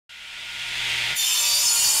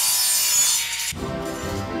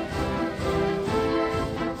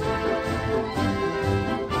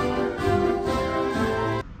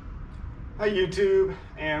Hi YouTube,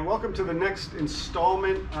 and welcome to the next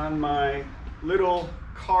installment on my little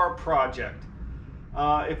car project.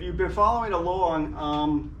 If you've been following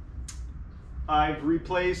along, I've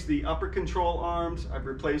replaced the upper control arms, I've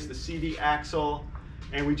replaced the CD axle,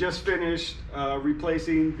 and we just finished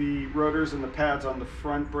replacing the rotors and the pads on the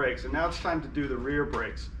front brakes, and now it's time to do the rear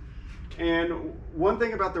brakes. And one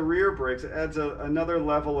thing about the rear brakes, it adds another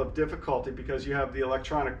level of difficulty because you have the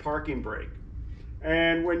electronic parking brake.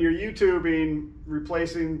 And when you're YouTubing,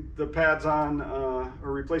 replacing the pads on,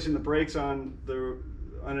 or replacing the brakes on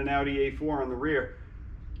an Audi A4 on the rear,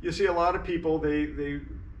 you see a lot of people,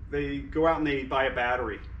 they go out and they buy a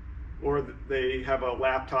battery, or they have a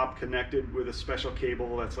laptop connected with a special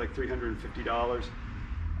cable that's like $350.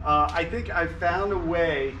 I think I found a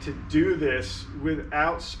way to do this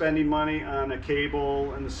without spending money on a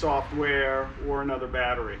cable and the software or another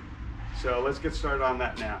battery. So let's get started on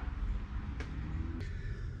that now.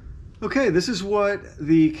 Okay, this is what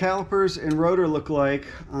the calipers and rotor look like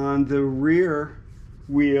on the rear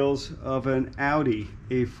wheels of an Audi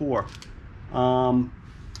A4.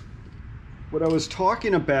 What I was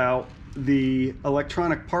talking about, the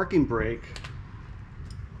electronic parking brake,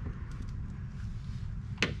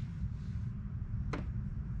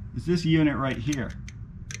 is this unit right here.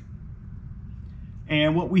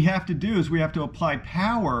 And what we have to do is we have to apply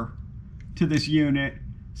power to this unit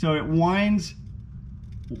so it winds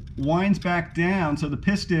back down, so the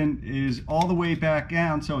piston is all the way back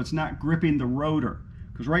down so it's not gripping the rotor,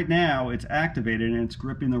 because right now it's activated and it's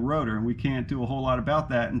gripping the rotor, and we can't do a whole lot about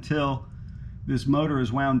that until this motor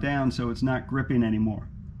is wound down so it's not gripping anymore.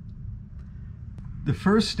 The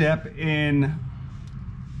first step in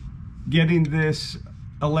getting this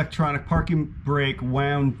electronic parking brake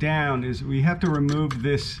wound down is we have to remove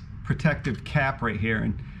this protective cap right here,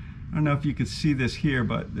 and I don't know if you can see this here,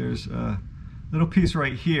 but there's a little piece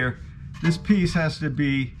right here. This piece has to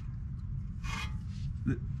be,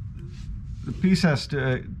 the piece has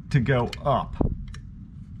to go up.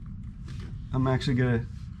 I'm actually gonna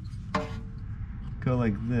go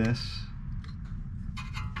like this.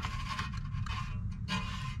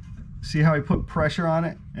 See how I put pressure on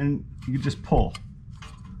it, and you just pull.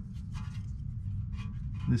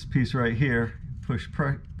 This piece right here,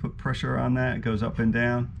 put pressure on that, it goes up and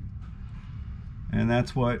down, and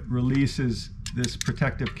that's what releases this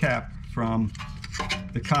protective cap from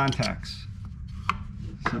the contacts.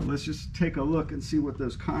 So let's just take a look and see what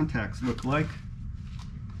those contacts look like.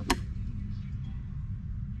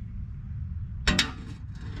 I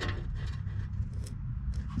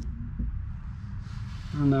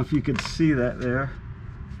don't know if you could see that there.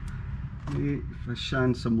 Maybe if I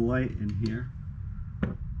shine some light in here.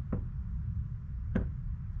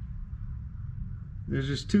 There's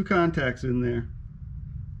just two contacts in there.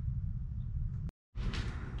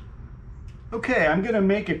 Okay, I'm going to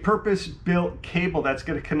make a purpose-built cable that's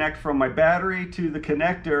going to connect from my battery to the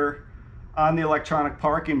connector on the electronic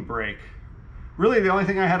parking brake. Really, the only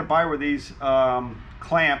thing I had to buy were these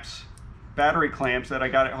clamps, battery clamps that I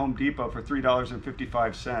got at Home Depot for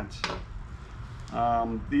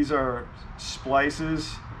 $3.55. These are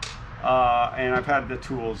splices, and I've had the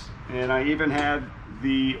tools. And I even had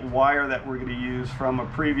the wire that we're going to use from a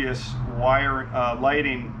previous wire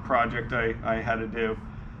lighting project I had to do.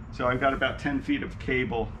 So I've got about 10 feet of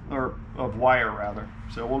cable, or of wire rather.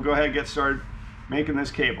 So we'll go ahead and get started making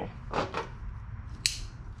this cable.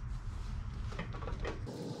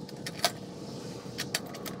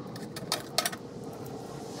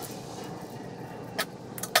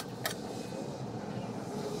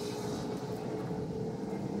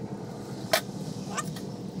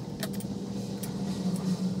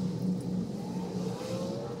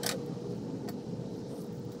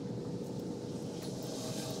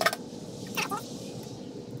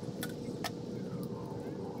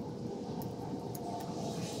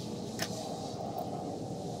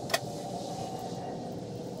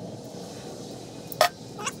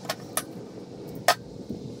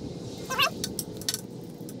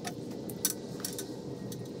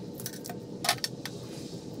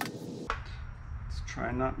 Try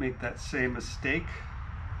and not make that same mistake.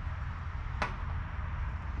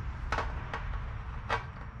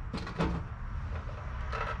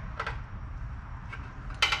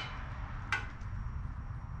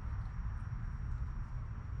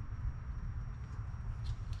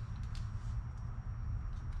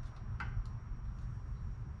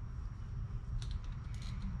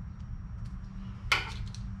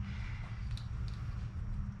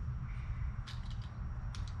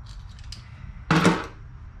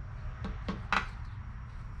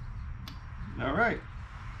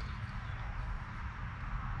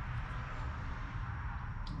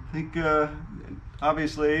 I think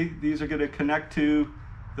obviously these are going to connect to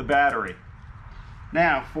the battery.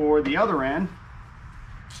 Now for the other end,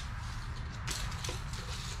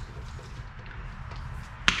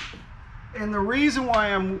 and the reason why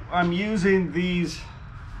I'm using these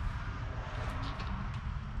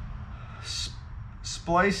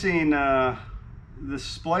splicing, the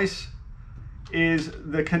splice is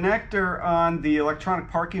the connector on the electronic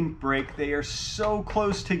parking brake. They are so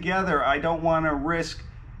close together. I don't want to risk,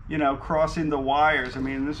 you know, crossing the wires. I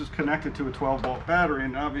mean, this is connected to a 12-volt battery,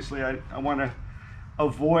 and obviously I want to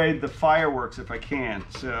avoid the fireworks if I can.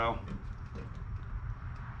 So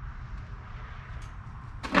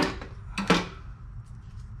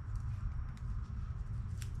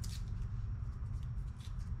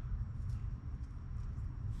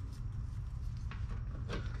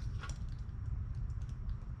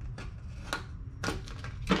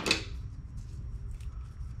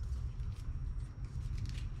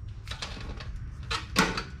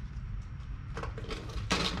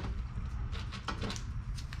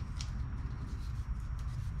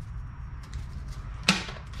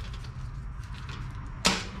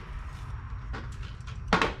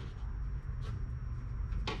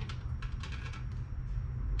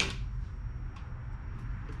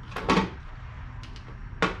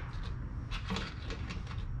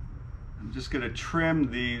I'm just going to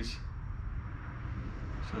trim these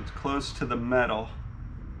so it's close to the metal.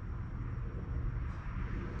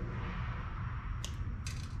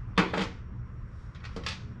 I'm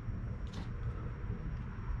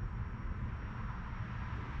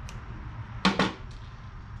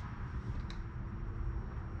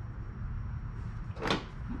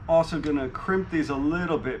also going to crimp these a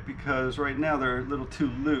little bit because right now they're a little too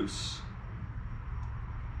loose.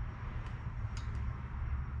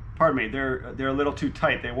 Pardon me, they're a little too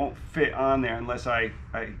tight. They won't fit on there unless I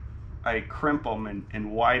crimp them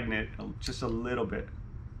and widen it just a little bit.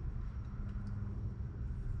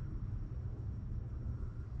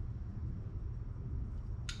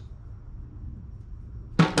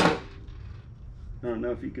 I don't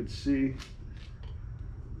know if you could see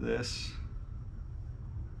this.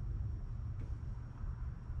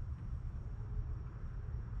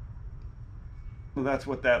 Well, that's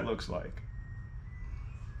what that looks like.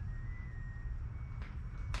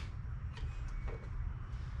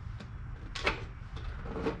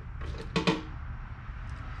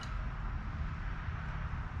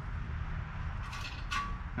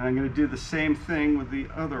 And I'm going to do the same thing with the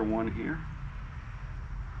other one here.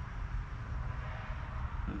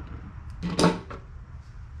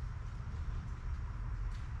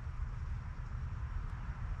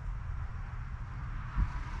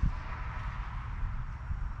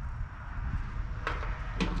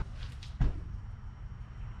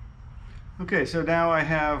 Okay, so now I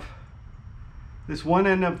have this one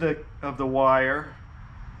end of the wire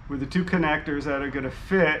with the two connectors that are going to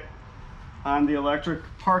fit on the electric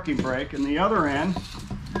parking brake, and the other end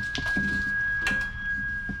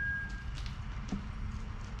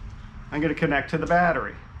I'm going to connect to the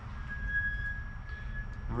battery.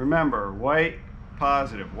 Remember, white,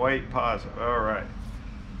 positive, white, positive. All right.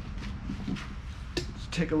 Let's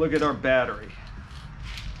take a look at our battery.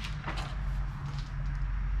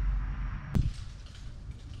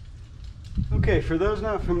 Okay, for those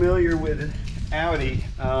not familiar with Audi,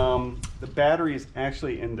 the battery is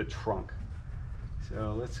actually in the trunk.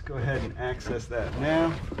 So let's go ahead and access that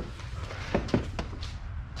now.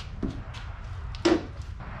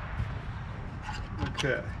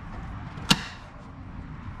 Okay.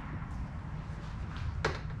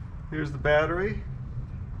 Here's the battery.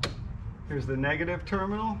 Here's the negative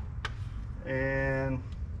terminal. And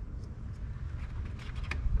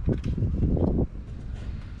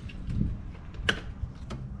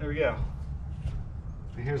there we go.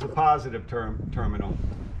 And here's the positive terminal.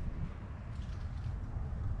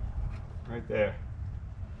 Right there.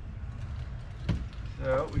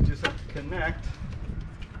 So we just have to connect.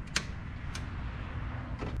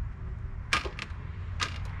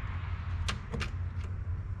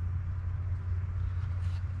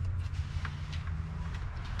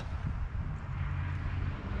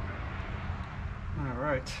 All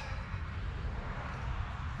right.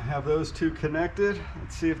 I have those two connected.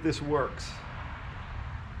 Let's see if this works.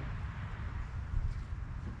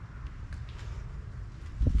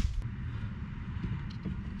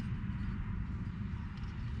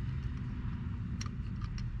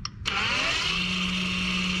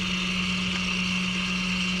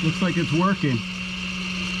 Looks like it's working.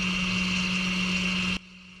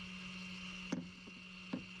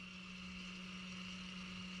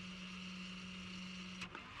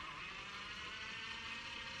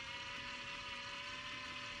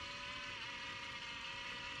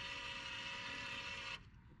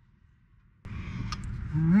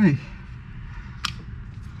 All right.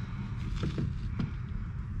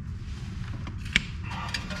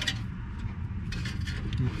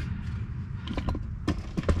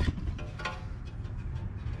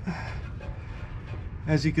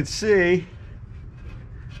 As you can see,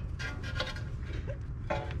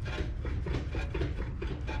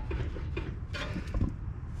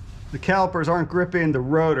 the calipers aren't gripping the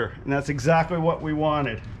rotor, and that's exactly what we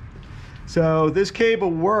wanted. So this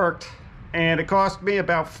cable worked, and it cost me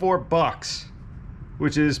about $4,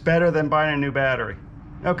 which is better than buying a new battery.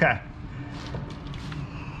 Okay.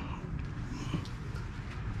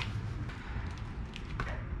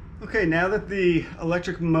 Okay, now that the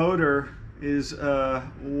electric motor is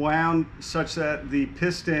wound such that the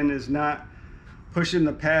piston is not pushing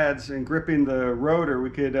the pads and gripping the rotor, we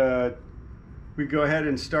could go ahead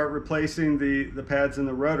and start replacing the pads in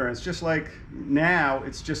the rotor. And it's just like now,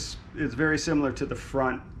 it's very similar to the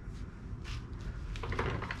front.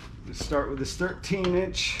 Let's start with this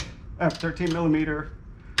 13 millimeter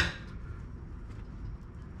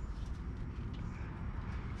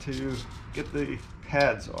to get the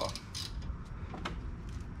pads off.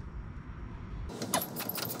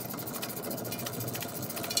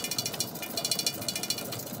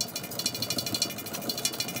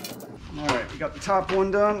 All right, we got the top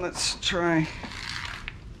one done. Let's try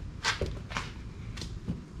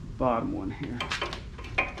bottom one here.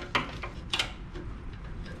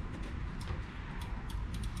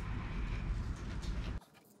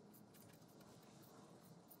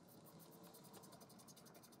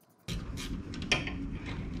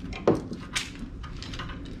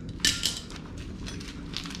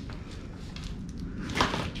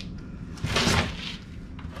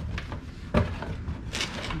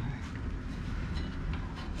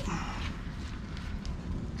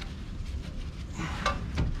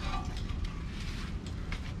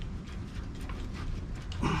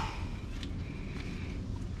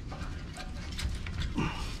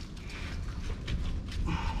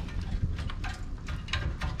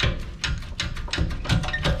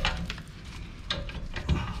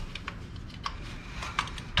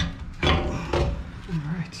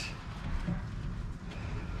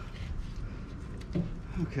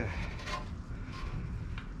 Okay.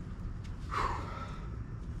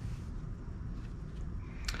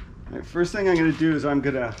 All right, first thing I'm going to do is I'm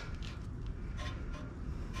going to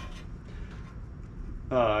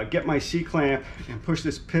get my C-clamp and push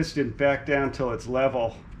this piston back down till it's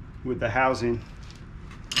level with the housing.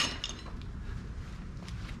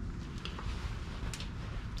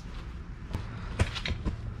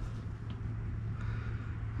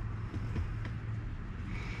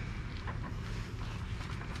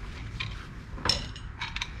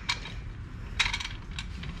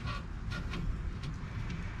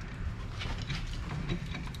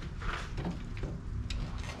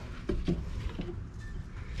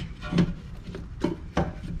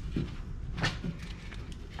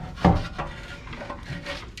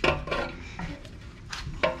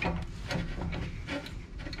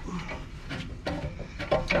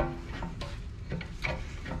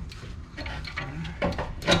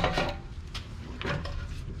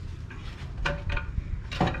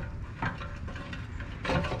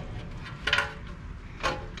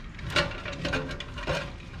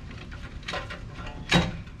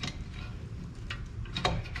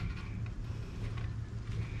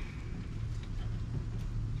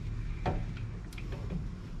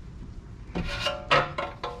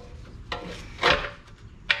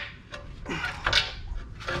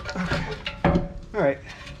 All right.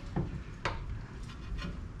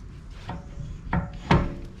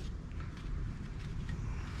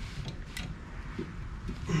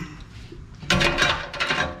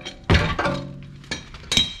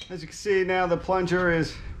 As you can see now, the plunger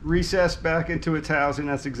is recessed back into its housing.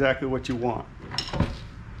 That's exactly what you want.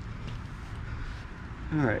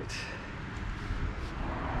 All right.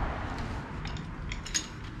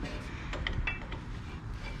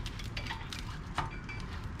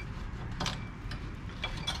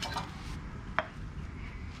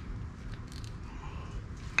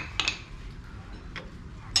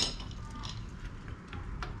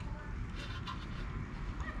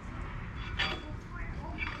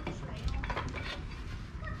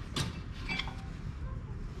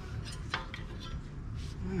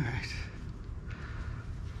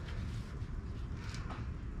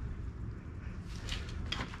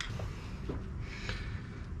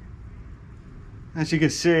 As you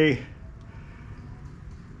can see,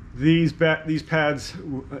 these pads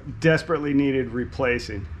desperately needed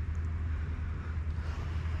replacing.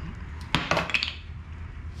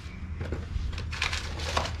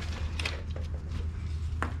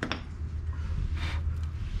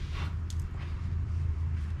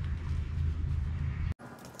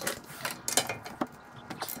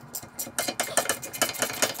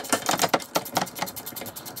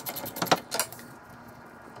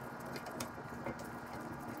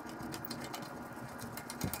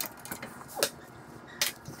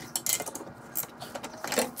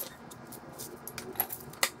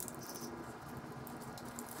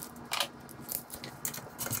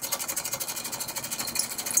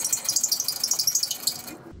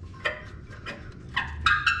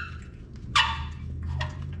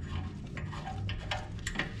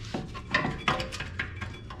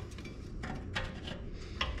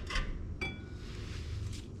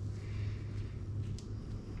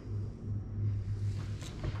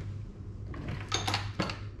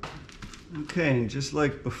 Okay, and just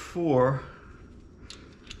like before,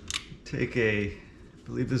 take I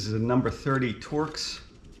believe this is a number 30 Torx.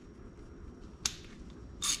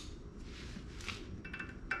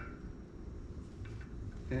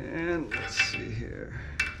 And let's see here.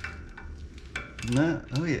 No,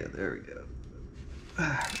 oh yeah, there we go. There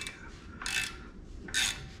we go.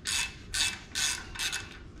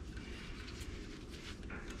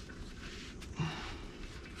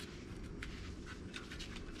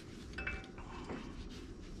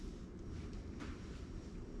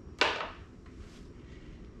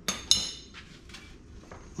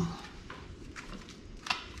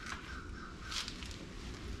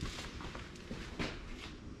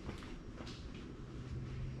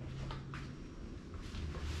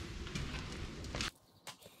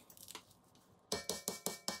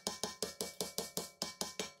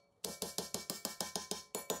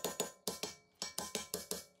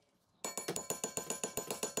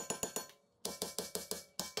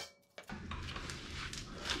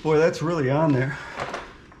 Boy, that's really on there.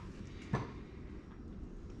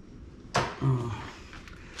 I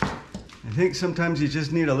think sometimes you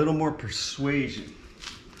just need a little more persuasion.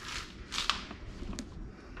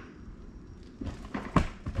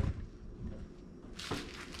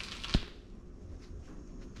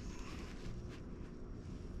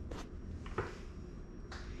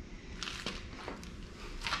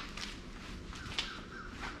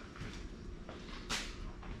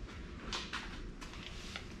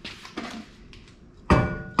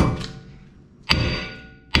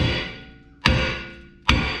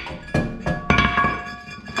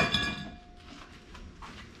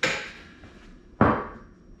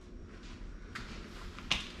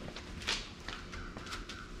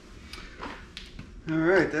 All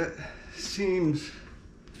right, that seemed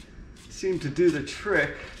to do the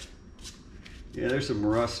trick. Yeah, there's some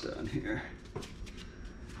rust on here.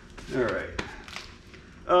 All right.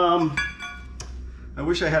 I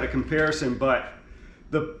wish I had a comparison, but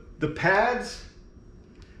the pads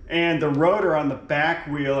and the rotor on the back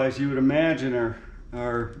wheel, as you would imagine,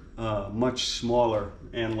 are much smaller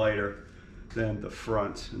and lighter than the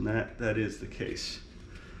front, and that is the case.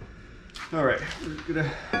 All right,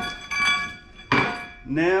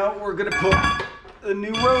 now we're gonna put the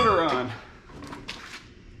new rotor on.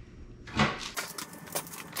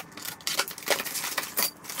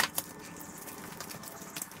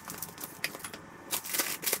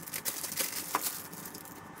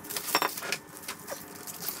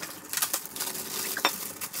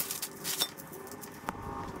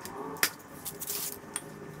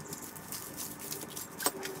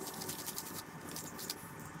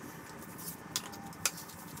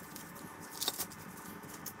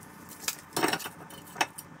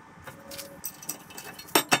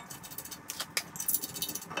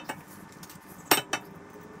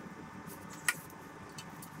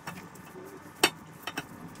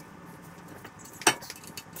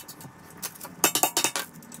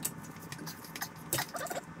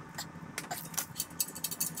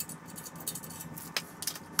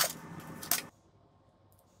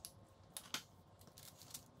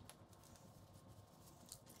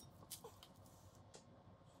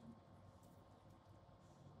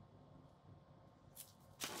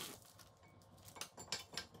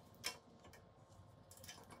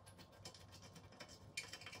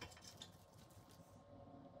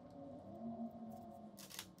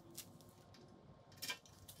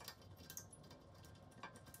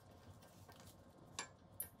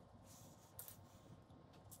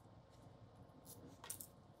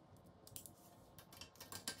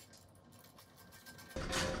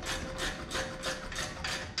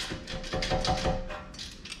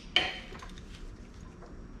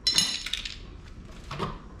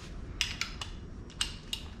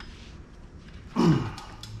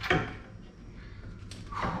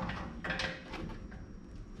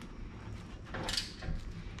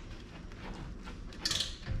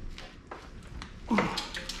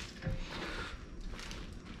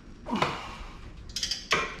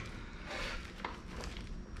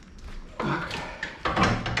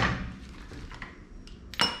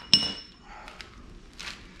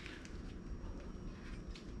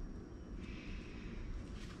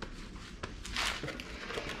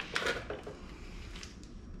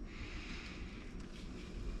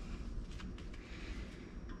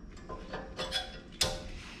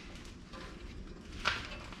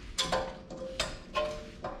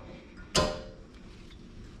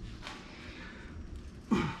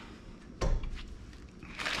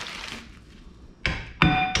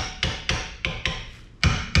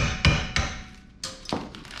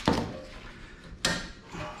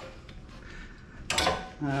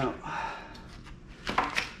 Now,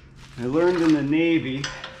 I learned in the Navy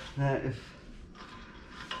that if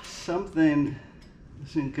something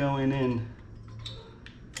isn't going in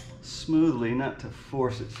smoothly, not to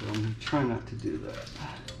force it, so I'm going to try not to do that.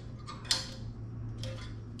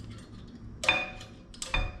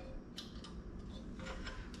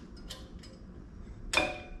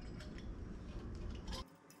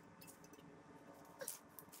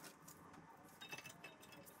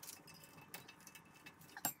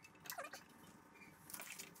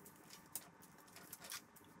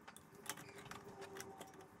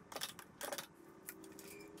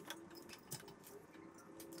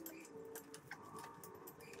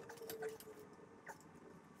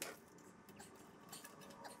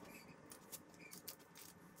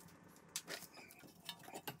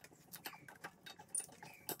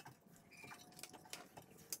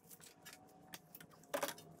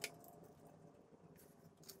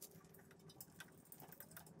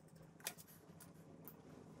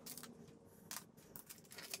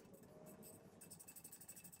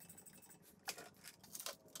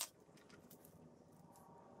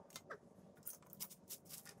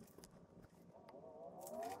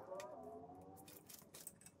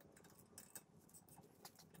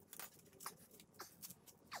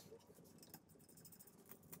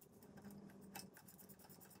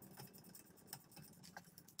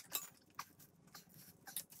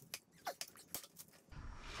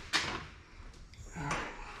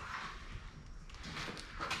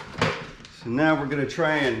 So now we're going to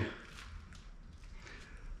try and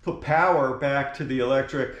put power back to the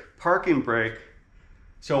electric parking brake,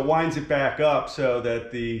 so it winds it back up so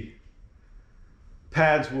that the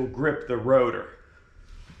pads will grip the rotor.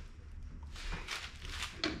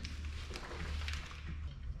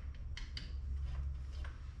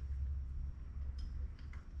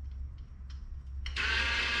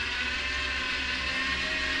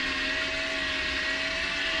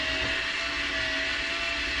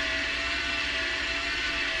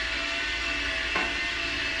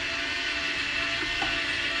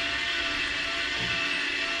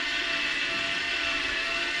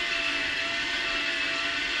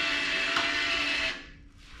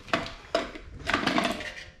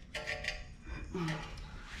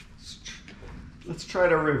 Let's try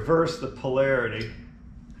to reverse the polarity.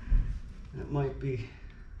 That might be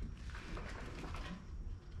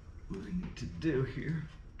what I need to do here.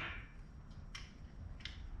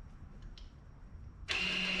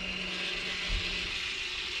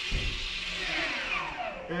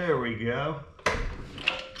 There we go.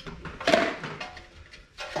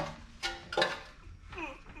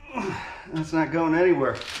 That's not going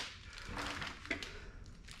anywhere.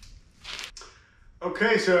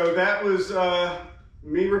 Okay, so that was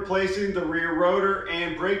me replacing the rear rotor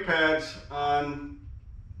and brake pads on,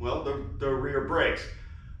 well, the rear brakes.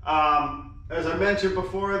 As I mentioned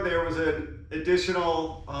before, there was an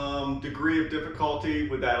additional degree of difficulty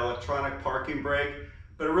with that electronic parking brake,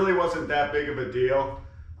 but it really wasn't that big of a deal.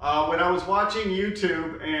 When I was watching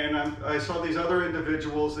YouTube and I saw these other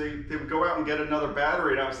individuals, they would go out and get another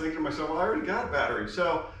battery, and I was thinking to myself, well, I already got a battery.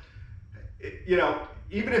 So, you know,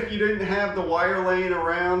 even if you didn't have the wire laying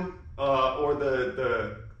around or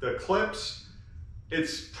the clips,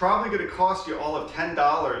 it's probably going to cost you all of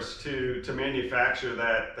 $10 to manufacture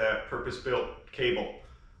that purpose-built cable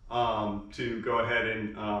to go ahead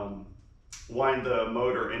and wind the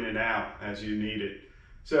motor in and out as you need it.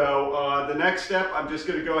 So the next step, I'm just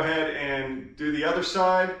going to go ahead and do the other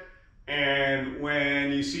side, and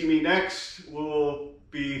when you see me next, we'll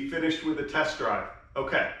be finished with the test drive.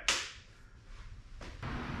 Okay.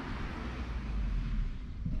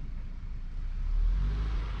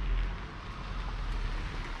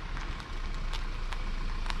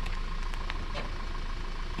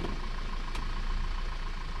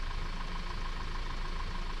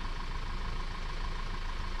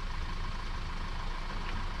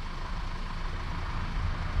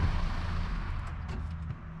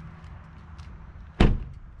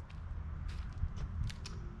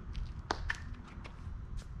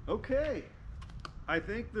 Okay, I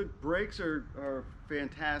think the brakes are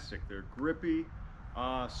fantastic. They're grippy,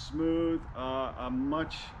 smooth, a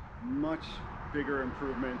much bigger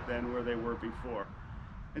improvement than where they were before.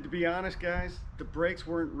 And to be honest, guys, the brakes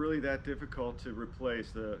weren't really that difficult to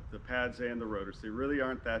replace, the pads and the rotors. They really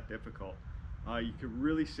aren't that difficult. You could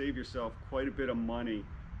really save yourself quite a bit of money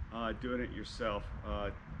doing it yourself.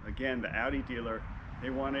 Again, the Audi dealer, they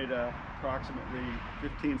wanted approximately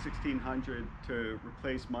 $1,500–1,600 to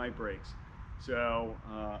replace my brakes. So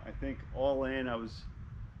I think all in, I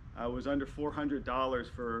was under $400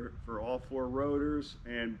 for all 4 rotors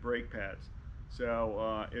and brake pads.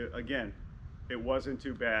 So again, it wasn't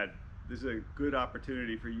too bad. this is a good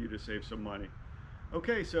opportunity for you to save some money.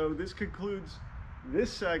 Okay, so this concludes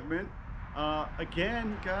this segment.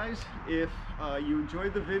 Again, guys, if you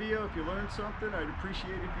enjoyed the video, if you learned something, I'd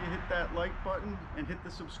appreciate if you hit that like button and hit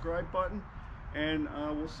the subscribe button, and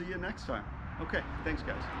we'll see you next time. Okay, thanks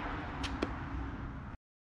guys.